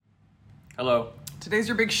Hello. Today's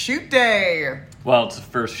your big shoot day. Well, it's the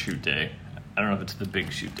first shoot day. I don't know if it's the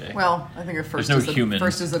big shoot day. Well, I think There's no humans.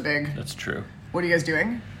 First is a big. That's true. What are you guys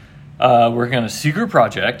doing? Working on a secret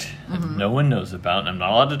project that no one knows about, and I'm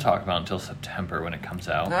not allowed to talk about until September when it comes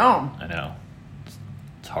out. No. I know.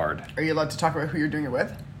 It's hard. Are you allowed to talk about who you're doing it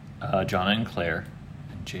with? Jonna and Claire,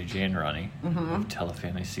 and JJ and Ronnie of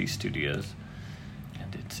Telefamily Studios.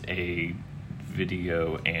 And it's a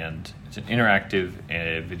video and it's an interactive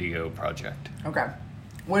video project. Okay.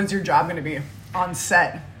 What is your job going to be on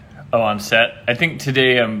set? Oh, on set? I think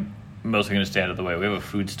today I'm mostly going to stay out of the way. We have a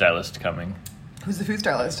food stylist coming. Who's the food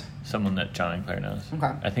stylist? Someone that John and Claire knows.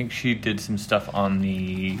 Okay. I think she did some stuff on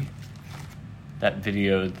that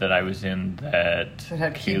video that I was in that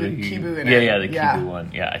had Kibu in yeah, it. Yeah, the Kibu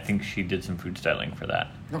one. Yeah, I think she did some food styling for that.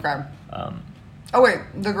 Okay. Oh, wait.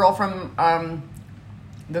 The girl from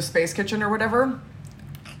the Space Kitchen or whatever?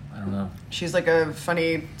 I don't know. She's like a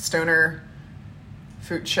funny stoner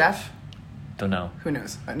food chef. Don't know. Who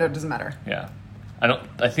knows? No, it doesn't matter. Yeah.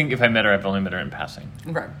 I think if I met her, I've only met her in passing.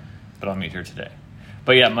 Okay. But I'll meet her today.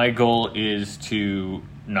 But yeah, my goal is to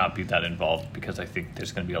not be that involved because I think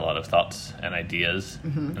there's going to be a lot of thoughts and ideas.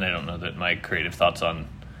 And I don't know that my creative thoughts on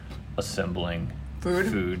assembling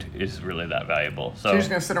food is really that valuable. So you're just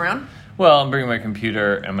going to sit around? Well, I'm bringing my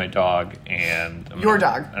computer and my dog and... Your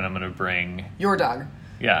dog? And I'm going to bring... Your dog?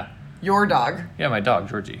 Yeah. Your dog? Yeah, my dog,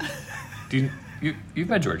 Georgie. You've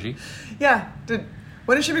met Georgie. Yeah.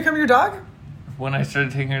 When did she become your dog? When I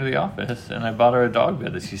started taking her to the office, and I bought her a dog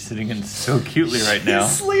bed that she's sitting in so cutely right now.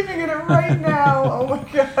 She's sleeping in it right now. Oh my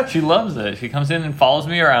god. She loves it. She comes in and follows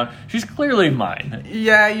me around. She's clearly mine.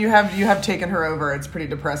 Yeah, you have taken her over. It's pretty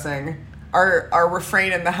depressing. Our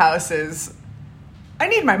refrain in the house is, I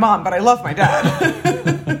need my mom, but I love my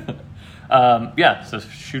dad. Yeah, so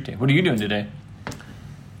shooting. What are you doing today?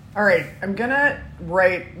 All right, I'm gonna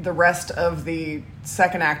write the rest of the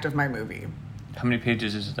second act of my movie. How many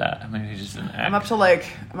pages is that? How many pages is an act? I'm up to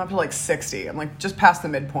like 60. I'm like just past the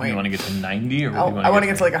midpoint. You want to get to 90 or what do you want to I want to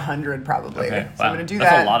get to like 100 probably. Okay. So wow. I'm gonna do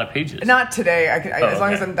That's that. a lot of pages. Not today. As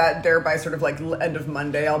long as okay. I'm there by sort of like end of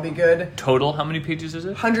Monday, I'll be good. Total, how many pages is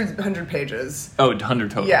it? 100 pages. Oh,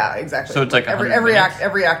 100 total. Yeah, exactly. So it's like every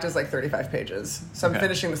act is like 35 pages. So I'm Okay.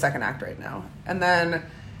 finishing the second act right now. And then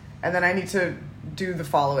I need to do the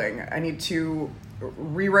following. I need to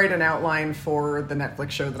rewrite an outline for the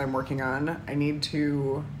Netflix show that I'm working on. I need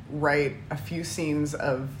to write a few scenes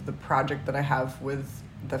of the project that I have with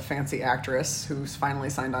the fancy actress who's finally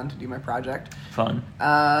signed on to do my project. Fun.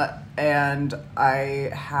 And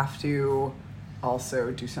I have to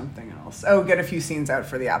also do something else. Oh, get a few scenes out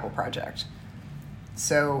for the Apple project.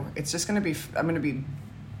 So it's just going to be, I'm going to be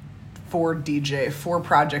for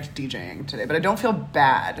project DJing today, but I don't feel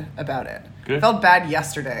bad about it. Good. I felt bad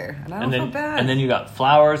yesterday, and I don't feel bad. And then you got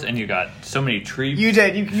flowers, and you got so many treats. You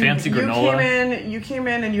did. Fancy granola. You came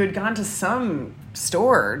in, and you had gone to some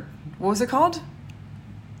store. What was it called?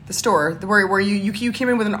 The store where you came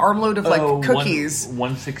in with an armload of like cookies.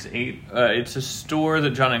 168. It's a store that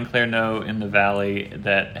John and Claire know in the Valley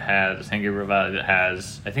that has San Gabriel Valley that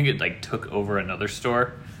has. I think it like took over another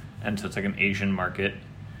store, and so it's like an Asian market.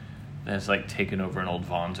 That's like taken over an old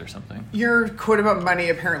Vons or something. Your quote about money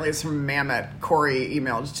apparently is from Mamet. Corey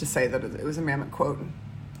emailed to say that it was a Mamet quote.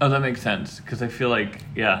 Oh, that makes sense because I feel like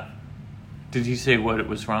Did he say what it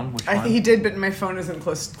was from? Which I one? think he did, but my phone isn't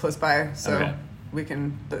close by, so okay. We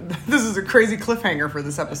can. This is a crazy cliffhanger for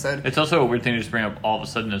this episode. It's also a weird thing to just bring up all of a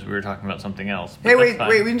sudden as we were talking about something else. Hey, wait!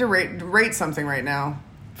 We need to rate something right now.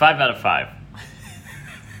 5 out of 5.